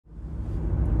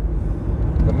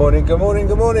morning, good morning,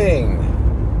 good morning.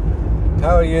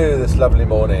 How are you this lovely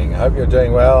morning? I hope you're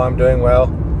doing well. I'm doing well.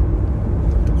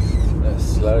 Let's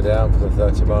slow down for the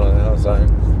 30 mile an hour zone.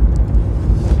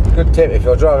 Good tip if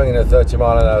you're driving in a 30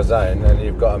 mile an hour zone and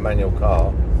you've got a manual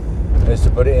car is to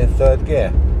put it in third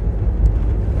gear.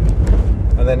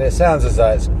 And then it sounds as though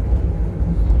it's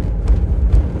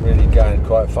really going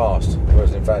quite fast,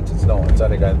 whereas in fact it's not. It's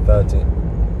only going 30.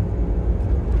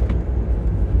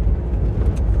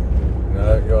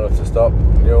 No, you'll have to stop.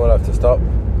 You'll have to stop.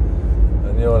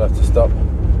 And you'll have to stop.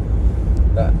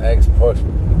 That export.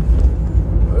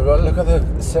 Look at the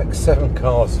 7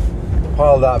 cars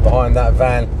piled up behind that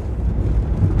van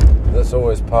that's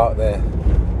always parked there.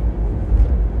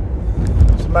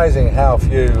 It's amazing how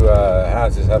few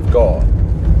houses have got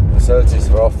facilities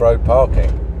for off-road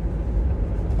parking.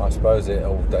 I suppose it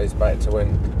all dates back to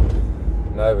when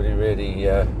nobody really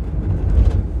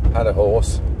had a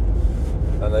horse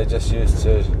and they just used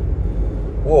to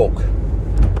walk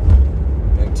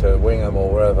into Wingham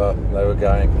or wherever they were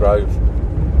going, Grove,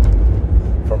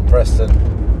 from Preston.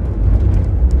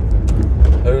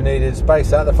 Who needed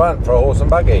space at the front for a horse and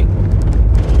buggy?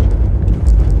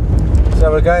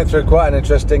 So we're going through quite an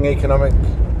interesting economic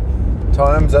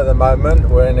times at the moment.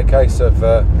 We're in a case of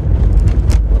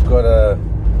we've got a,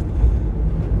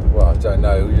 well, I don't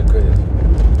know, you could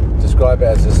describe it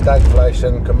as a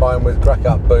stagflation combined with crack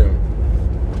up boom,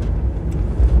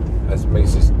 as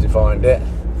Mises defined it.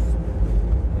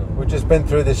 We've just been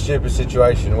through this stupid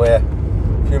situation where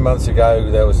a few months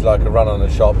ago there was like a run on the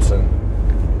shops, and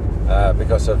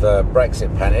because of the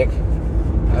Brexit panic,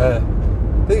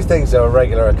 these things are a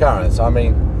regular occurrence. I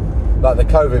mean, like the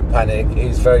COVID panic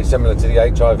is very similar to the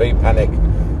HIV panic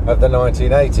of the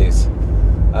 1980s,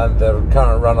 and the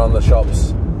current run on the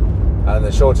shops and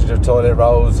the shortage of toilet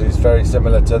rolls is very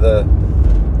similar to the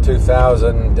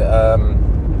 2000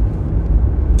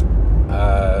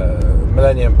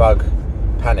 millennium bug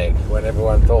panic, when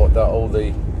everyone thought that all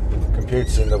the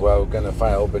computers in the world were going to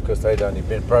fail because they'd only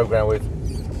been programmed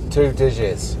with 2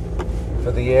 digits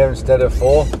for the year instead of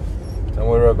 4, and we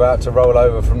were about to roll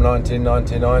over from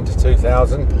 1999 to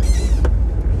 2000.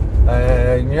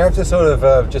 And you have to sort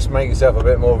of just make yourself a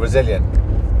bit more resilient.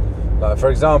 Like, for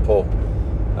example,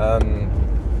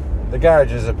 the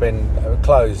garages have been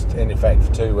closed in effect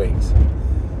for 2 weeks,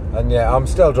 and yet I'm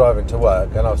still driving to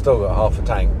work and I've still got half a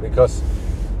tank because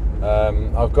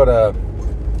I've got a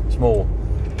small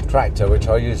tractor which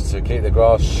I use to keep the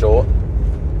grass short,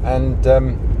 and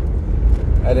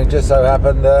it just so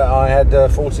happened that I had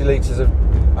 40 litres of,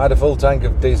 I had a full tank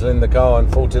of diesel in the car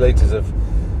and 40 litres of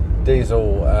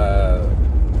diesel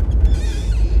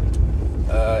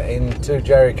in 2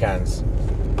 jerry cans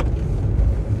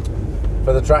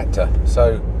for the tractor.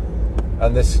 So,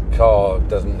 and this car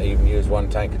doesn't even use 1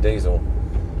 tank of diesel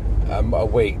a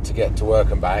week to get to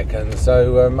work and back, and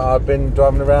so I've been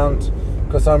driving around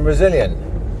because I'm resilient,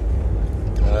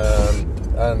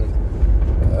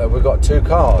 and we've got 2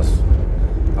 cars,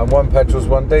 and 1 petrol's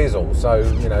 1 diesel, so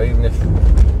you know, even if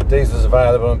diesel's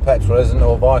available and petrol isn't,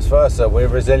 or vice versa, we're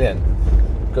resilient.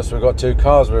 Because we've got 2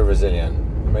 cars, we're resilient.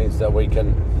 It means that we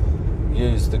can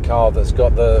use the car that's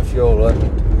got the fuel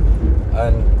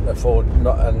and afford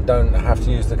not, and don't have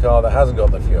to use the car that hasn't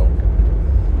got the fuel.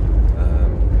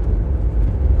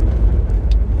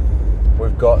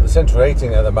 We've got the central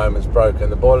heating at the moment's broken,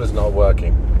 the boiler's not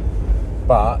working,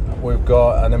 but we've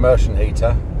got an immersion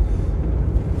heater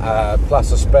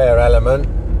plus a spare element,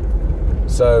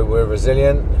 so we're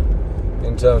resilient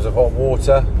in terms of hot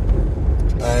water.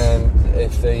 And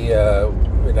if the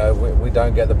you know, we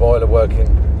don't get the boiler working,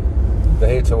 the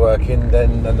heater working,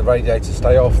 then and the radiators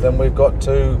stay off, then we've got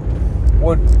 2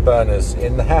 wood burners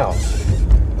in the house,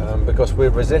 because we're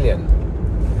resilient,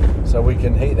 so we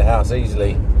can heat the house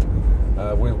easily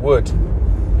with wood.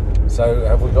 So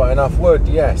have we got enough wood?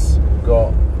 Yes, we've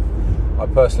got. I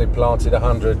personally planted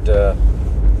 100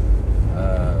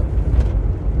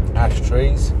 ash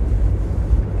trees.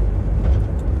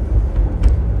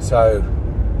 So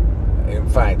in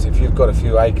fact, if you've got a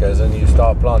few acres and you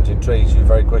start planting trees, you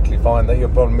very quickly find that your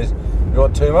problem is you've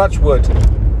got too much wood.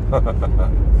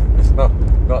 It's not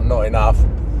enough.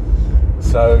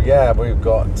 So yeah, we've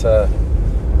got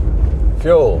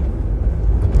fuel,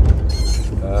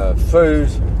 food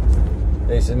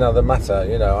is another matter.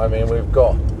 You know, I mean, we've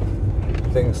got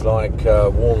things like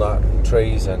walnut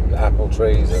trees and apple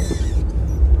trees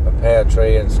and a pear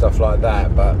tree and stuff like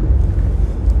that, but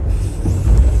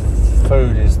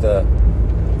food is the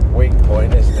weak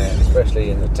point, isn't it? Especially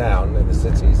in the town, in the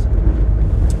cities.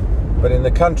 But in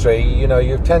the country, you know,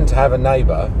 you tend to have a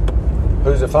neighbour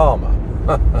who's a farmer.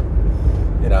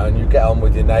 You know, and you get on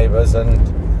with your neighbours, and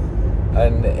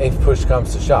and if push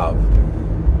comes to shove,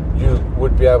 you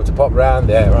would be able to pop round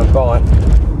there and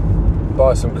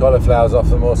buy some cauliflowers off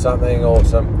them or something, or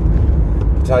some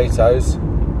potatoes.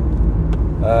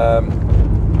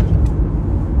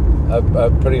 Are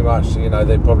pretty much, you know,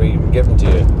 they'd probably even give them to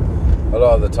you a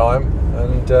lot of the time,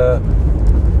 and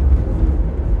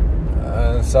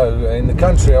so in the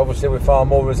country, obviously, we're far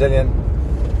more resilient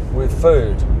with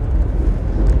food.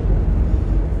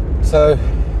 So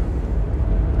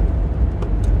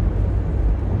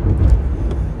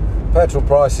petrol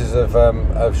prices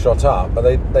have shot up, but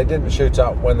they didn't shoot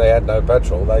up when they had no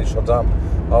petrol. They shot up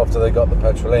after they got the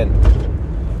petrol in,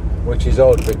 which is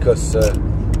odd because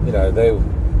you know, the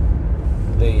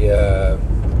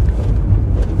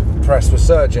press was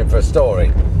searching for a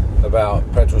story about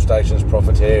petrol stations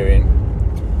profiteering,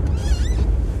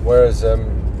 whereas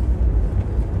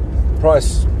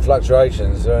price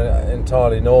fluctuations are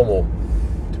entirely normal,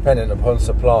 dependent upon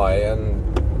supply, and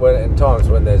in times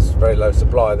when there's very low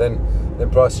supply, then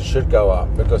prices should go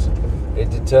up because it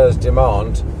deters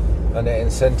demand and it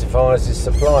incentivizes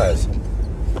suppliers.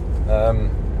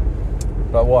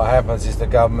 But what happens is the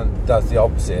government does the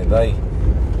opposite.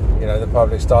 The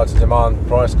public start to demand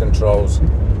price controls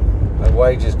and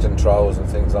wages controls and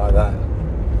things like that,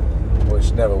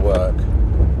 which never work.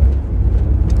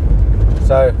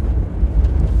 So,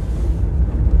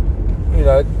 you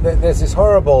know, there's this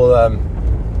horrible.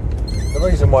 The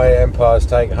reason why empires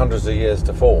take hundreds of years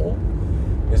to fall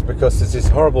is because there's this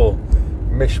horrible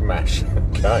mishmash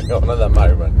going on at the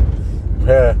moment,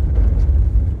 where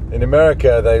in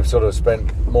America they've sort of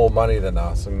spent more money than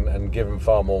us and given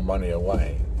far more money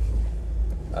away.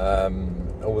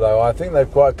 Although I think they've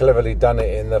quite cleverly done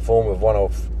it in the form of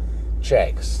one-off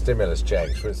checks, stimulus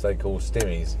checks, which they call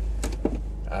stimmies.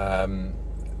 And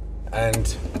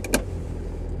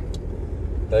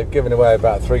they've given away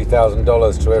about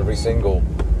 $3,000 to every single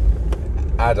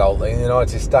adult in the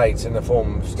United States in the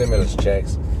form of stimulus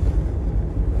checks.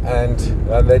 And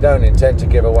they don't intend to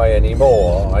give away any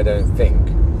more, I don't think.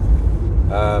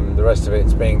 The rest of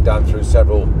it's being done through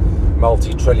several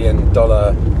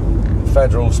multi-trillion-dollar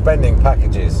federal spending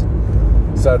packages.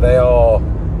 So they are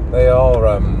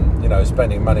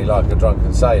spending money like a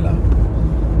drunken sailor.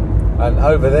 And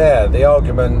over there, the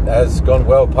argument has gone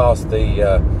well past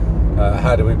the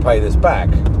how do we pay this back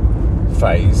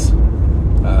phase,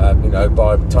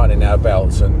 by tightening our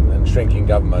belts and shrinking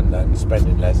government and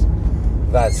spending less.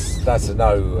 That's a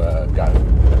no go.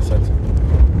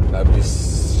 Nobody's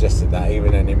suggested that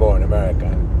even anymore in America.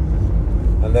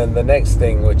 And then the next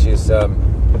thing, which is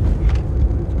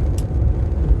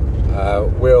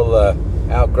we'll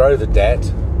outgrow the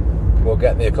debt.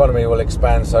 The economy will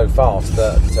expand so fast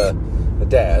that the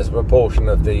debt as a proportion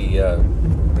of the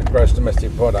gross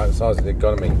domestic product size of the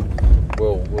economy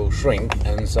will shrink,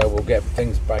 and so we'll get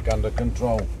things back under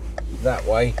control that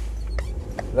way.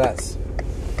 That's,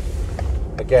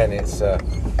 again, it's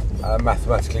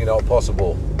mathematically not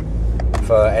possible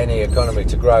for any economy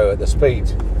to grow at the speed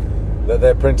that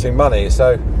they're printing money.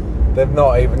 So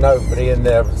nobody in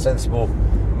their sensible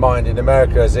mind in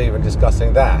America is even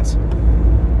discussing that.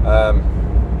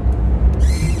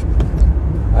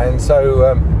 And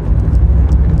so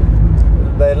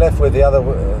they're left with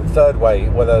the third way,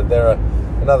 whether there are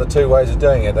another two ways of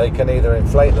doing it. They can either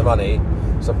inflate the money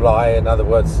supply, in other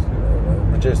words,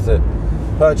 reduce the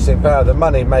purchasing power of the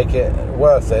money, make it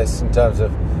worthless in terms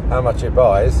of how much it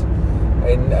buys,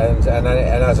 and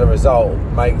as a result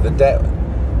make the debt,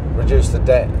 reduce the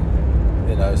debt,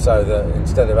 so that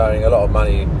instead of owing a lot of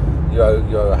money you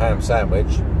owe a ham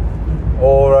sandwich,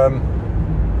 or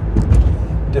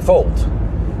default,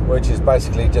 which is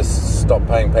basically just stop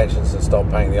paying pensions and stop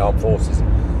paying the armed forces,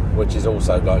 which is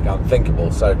also like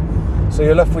unthinkable. So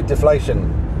you're left with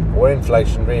deflation or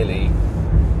inflation, really,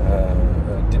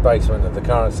 debasement of the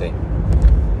currency.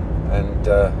 And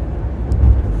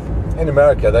in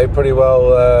America, they pretty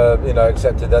well,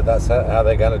 accepted that that's how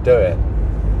they're going to do it.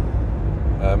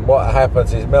 What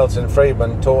happens is Milton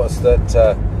Friedman taught us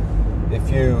that if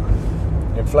you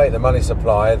inflate the money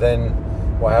supply, then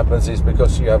what happens is,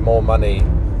 because you have more money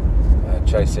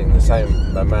chasing the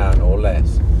same amount or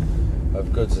less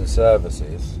of goods and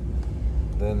services,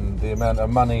 then the amount of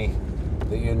money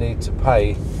that you need to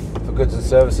pay for goods and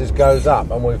services goes up.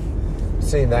 And we've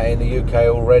seen that in the UK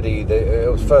already.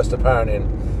 It was first apparent in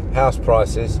house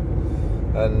prices,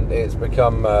 and it's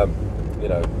become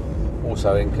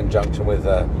also in conjunction with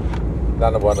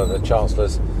one of the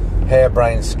Chancellor's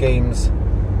harebrained schemes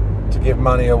to give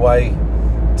money away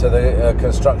to the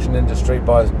construction industry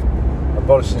by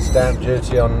abolishing stamp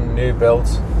duty on new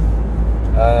builds,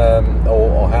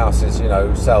 or houses,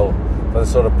 sell for the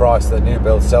sort of price that new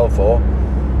builds sell for,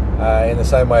 in the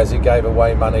same way as he gave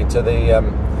away money to the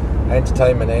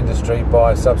entertainment industry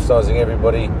by subsidising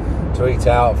everybody to eat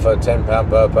out for £10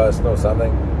 per person or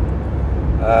something.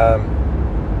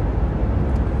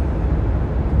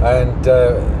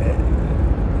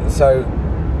 So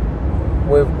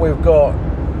we've got,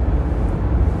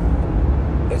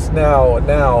 it's now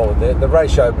the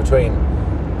ratio between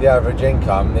the average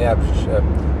income,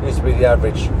 used to be the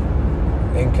average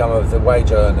income of the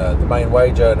wage earner, the main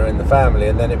wage earner in the family,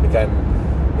 and then it became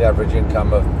the average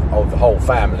income of the whole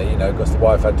family, because the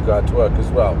wife had to go out to work as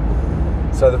well.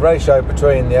 So the ratio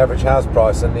between the average house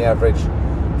price and the average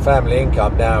family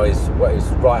income now is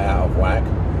right out of whack,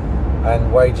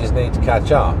 and wages need to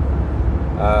catch up,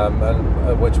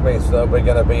 and which means that we're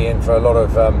going to be in for a lot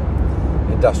of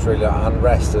industrial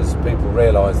unrest as people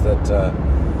realise that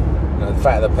the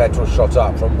fact that petrol shot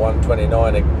up from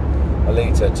 1.29 a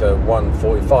litre to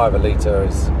 1.45 a litre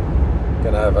is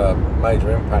going to have a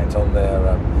major impact on their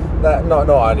that not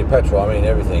only petrol, I mean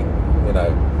everything.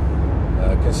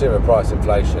 Consumer price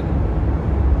inflation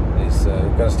is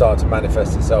going to start to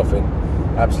manifest itself in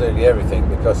absolutely everything,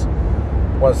 because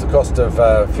once the cost of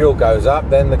fuel goes up,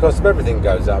 then the cost of everything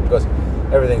goes up, because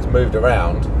everything's moved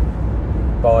around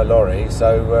by lorry,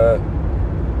 so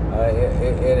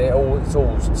it's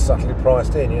all subtly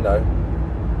priced in,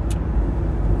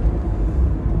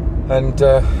 and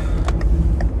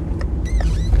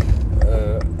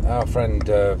our friend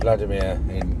Vladimir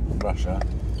in Russia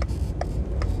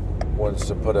wants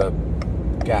to put a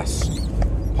gas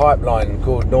pipeline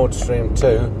called Nord Stream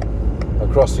 2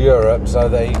 across Europe so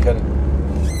that he can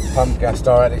pump gas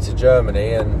directly to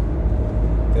Germany, and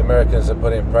the Americans are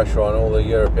putting pressure on all the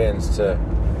Europeans to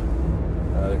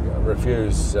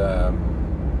refuse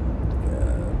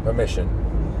permission,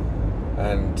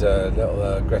 and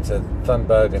little Greta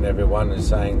Thunberg and everyone is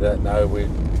saying that no, we've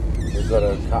got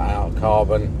to cut out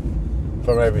carbon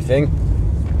from everything.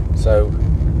 So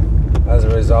as a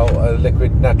result,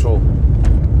 liquid natural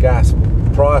gas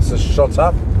price has shot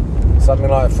up something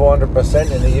like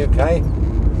 400% in the UK,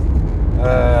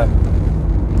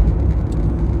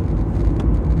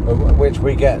 which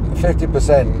we get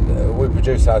 50% we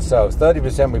produce ourselves,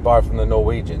 30% we buy from the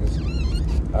Norwegians,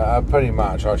 pretty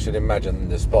much I should imagine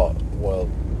the spot world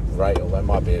rate, or we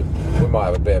might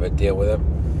have a bit of a deal with them,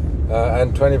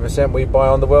 and 20% we buy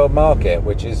on the world market,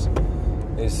 which is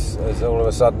all of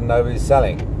a sudden nobody's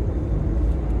selling.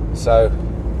 So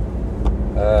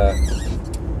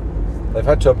they've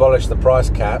had to abolish the price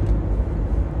cap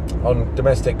on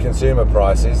domestic consumer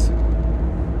prices.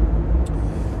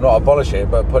 Not abolish it,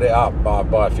 but put it up by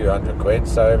a few £100,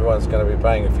 so everyone's going to be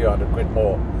paying a few £100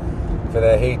 more for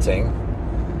their heating.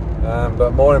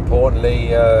 But more importantly,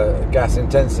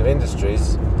 gas-intensive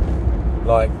industries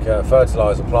like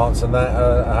fertiliser plants and that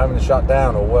are having to shut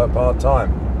down or work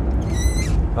part-time.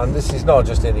 And this is not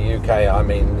just in the UK, I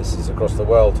mean this is across the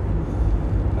world.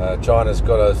 China's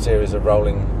got a series of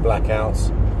rolling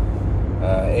blackouts.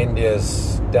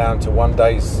 India's down to 1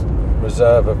 day's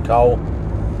reserve of coal,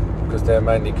 because they're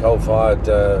mainly coal-fired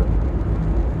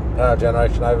power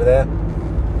generation over there.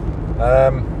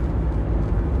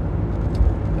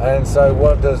 And so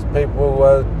what does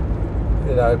people,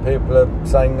 people are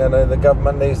saying the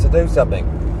government needs to do something.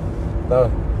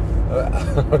 No,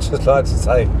 I'd just like to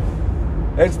say,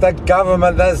 it's the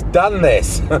government that's done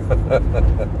this.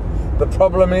 The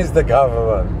problem is the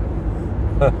government.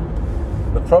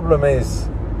 The problem is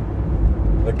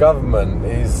the government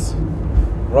is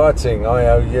writing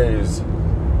IOUs,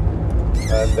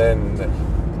 and then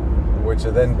which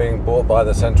are then being bought by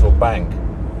the central bank,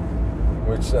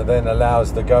 which then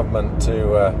allows the government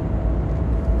to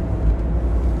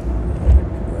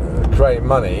create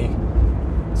money.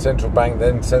 Central bank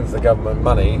then sends the government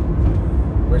money,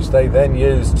 which they then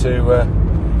use to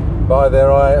buy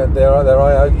their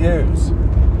IOUs.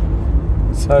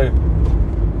 So,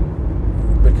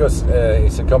 because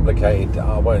it's a complicated,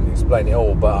 I won't explain it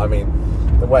all, but I mean,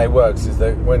 the way it works is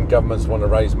that when governments want to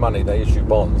raise money, they issue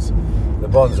bonds. The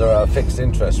bonds are at a fixed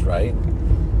interest rate,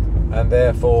 and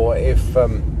therefore, if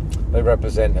they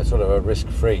represent a sort of a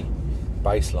risk-free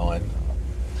baseline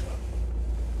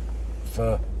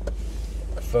for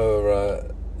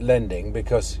lending,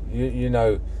 because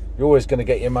you're always going to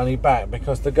get your money back,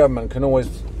 because the government can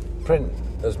always print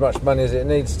as much money as it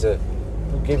needs to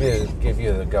give you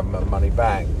the government money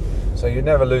back, so you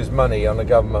never lose money on a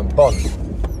government bond.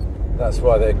 That's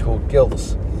why they're called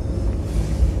gilts,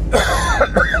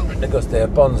 because they're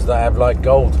bonds that have like a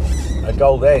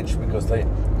gold edge, because they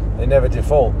never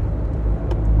default.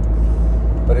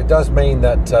 But it does mean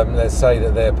that let's say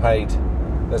that they're paid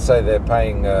let's say they're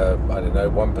paying, I don't know,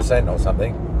 1% or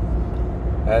something,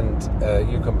 and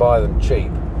you can buy them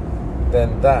cheap,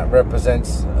 then that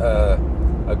represents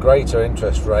a greater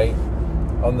interest rate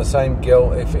on the same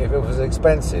gilt if it was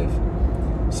expensive.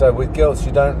 So with gilts,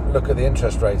 you don't look at the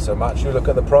interest rate so much, you look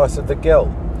at the price of the gilt.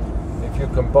 If you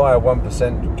can buy a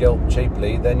 1% gilt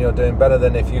cheaply, then you're doing better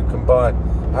than if you can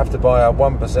have to buy a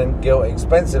 1% gilt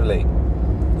expensively.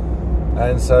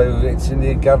 And so it's in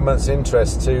the government's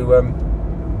interest to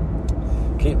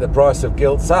keep the price of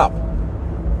gilts up.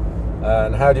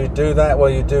 And how do you do that? Well,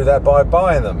 you do that by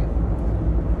buying them.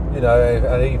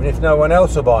 And even if no one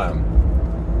else will buy them,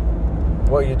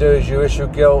 what you do is you issue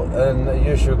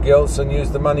gilts and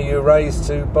use the money you raise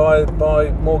to buy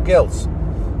more gilts.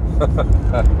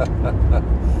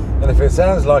 And if it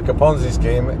sounds like a Ponzi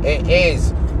scheme, it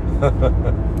is.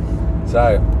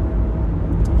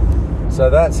 So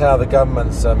that's how the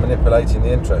government's manipulating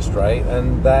the interest rate,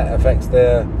 and that affects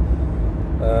their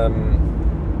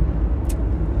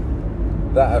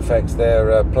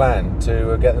plan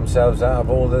to get themselves out of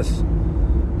all this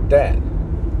debt.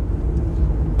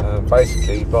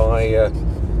 Basically by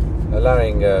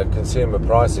allowing consumer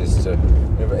prices to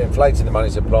inflating the money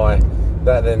supply,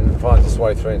 that then finds its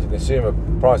way through into consumer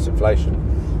price inflation.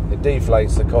 It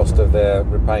deflates the cost of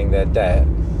repaying their debt,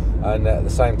 and at the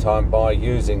same time, by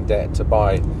using debt to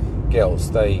buy gilts,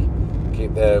 they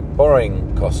keep their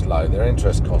borrowing cost low, their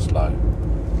interest cost low,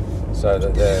 so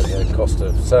that their cost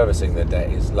of servicing their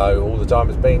debt is low all the time.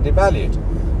 It's being devalued,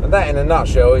 and that, in a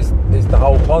nutshell, is the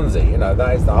whole Ponzi.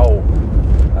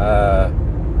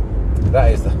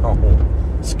 That is the whole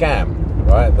scam,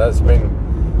 right? That's been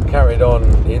carried on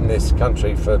in this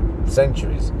country for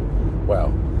centuries.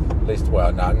 Well,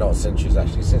 not centuries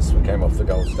actually, since we came off the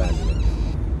gold standard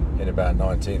in about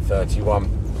 1931,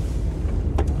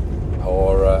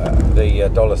 or the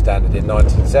dollar standard in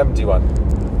 1971.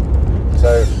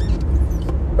 So,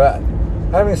 but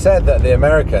having said that, the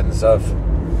Americans have,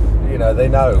 they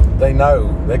know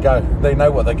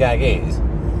what the gag is,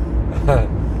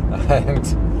 and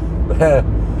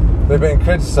they've been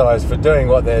criticised for doing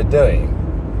what they're doing.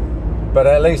 But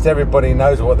at least everybody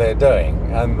knows what they're doing,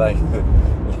 and they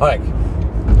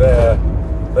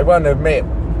won't admit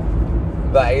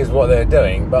that is what they're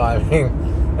doing. But I mean,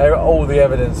 all the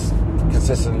evidence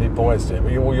consistently points to it.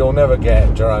 You'll never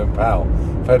get Jerome Powell,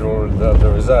 Federal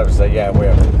Reserve, to say, yeah,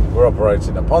 we're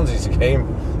operating a Ponzi scheme.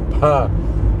 But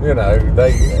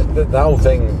the whole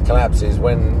thing collapses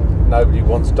when nobody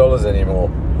wants dollars anymore.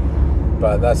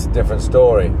 But that's a different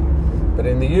story. But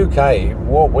in the UK,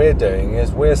 what we're doing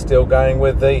is we're still going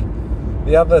with the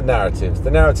other narratives.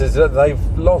 The narratives that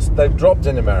they've dropped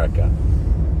in America.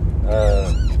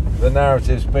 The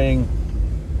narratives being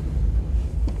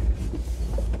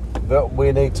that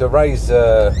we need to raise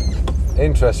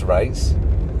interest rates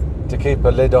to keep a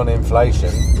lid on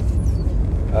inflation,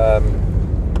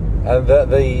 and that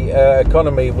the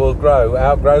economy will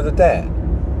outgrow the debt.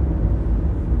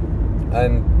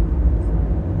 And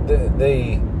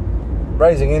the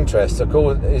raising interest, of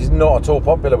course, is not at all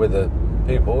popular with the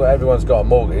people. Everyone's got a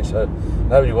mortgage, so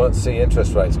nobody wants to see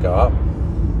interest rates go up.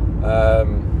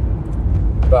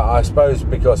 But I suppose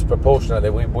because proportionately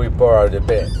we borrowed a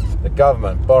bit, the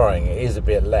government borrowing is a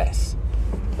bit less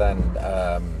than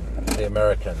the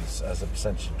Americans as a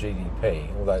percentage of GDP,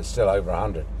 although it's still over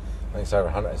 100. I think it's over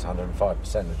 100. It's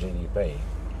 105% of GDP.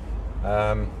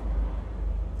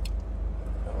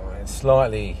 It's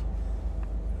slightly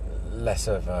less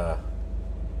of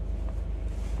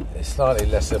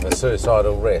a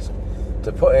suicidal risk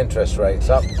to put interest rates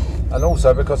up, and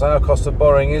also because our cost of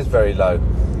borrowing is very low.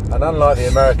 And unlike the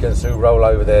Americans, who roll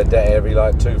over their debt every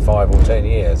 2, 5 or 10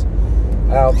 years,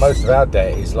 most of our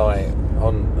debt is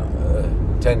on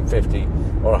 10, 50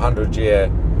 or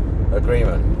 100-year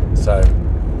agreement. So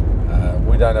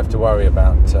we don't have to worry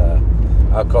about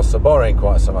our cost of borrowing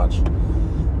quite so much.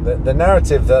 The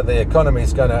narrative that the economy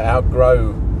is going to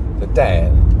outgrow the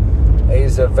debt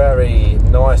is a very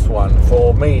nice one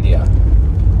for media.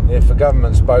 If a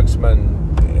government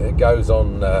spokesman goes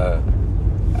on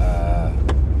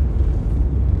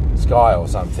Sky or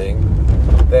something,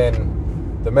 then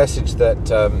the message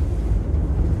that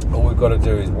all we've got to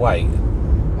do is wait,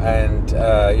 and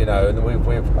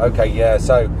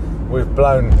so we've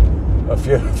blown a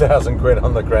few thousand quid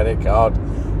on the credit card,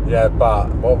 but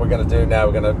what we're going to do now,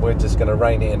 we're just going to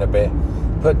rein it in a bit,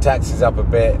 put taxes up a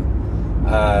bit,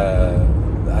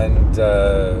 and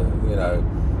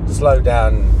slow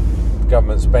down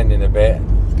government spending a bit,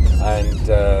 and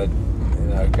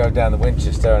go down the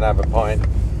Winchester and have a pint,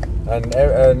 and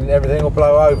everything will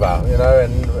blow over,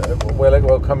 and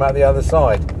we'll come out the other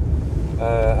side.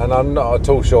 And I'm not at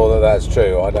all sure that that's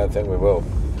true. I don't think we will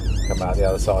come out the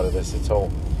other side of this at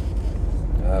all.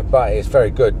 But it's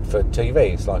very good for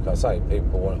TVs, like I say.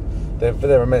 People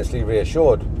they're immensely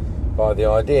reassured by the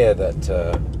idea that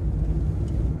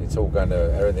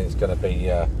everything's going to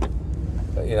be,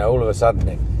 all of a sudden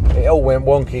it all went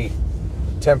wonky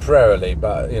temporarily,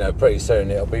 but pretty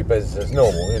soon it'll be business as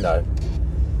normal,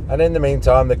 And in the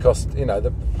meantime, the cost,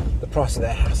 the price of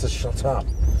their house has shot up,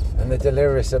 and they're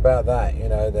delirious about that.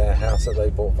 Their house that they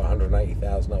bought for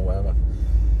 180,000 or whatever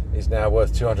is now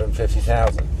worth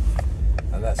 250,000,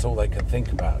 and that's all they can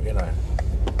think about. They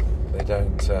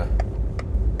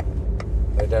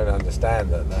don't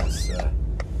understand that's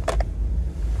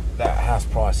that house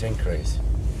price increase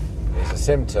is a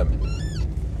symptom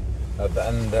of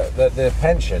the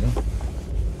pension.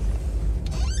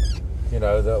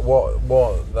 That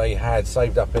what they had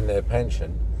saved up in their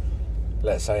pension,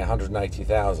 let's say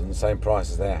 180,000, same price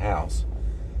as their house.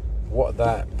 What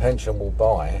that pension will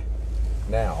buy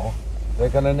now, they're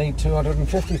going to need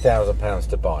 £250,000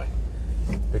 to buy,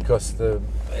 because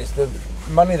it's the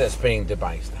money that's being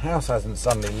debased. The house hasn't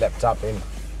suddenly leapt up in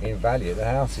value. The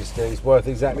house is worth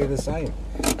exactly the same.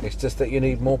 It's just that you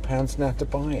need more pounds now to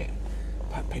buy it.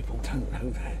 But people don't know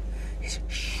that. It's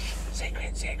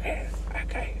secret.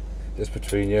 Okay. Just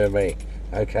between you and me.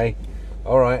 Okay.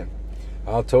 All right.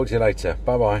 I'll talk to you later.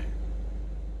 Bye-bye.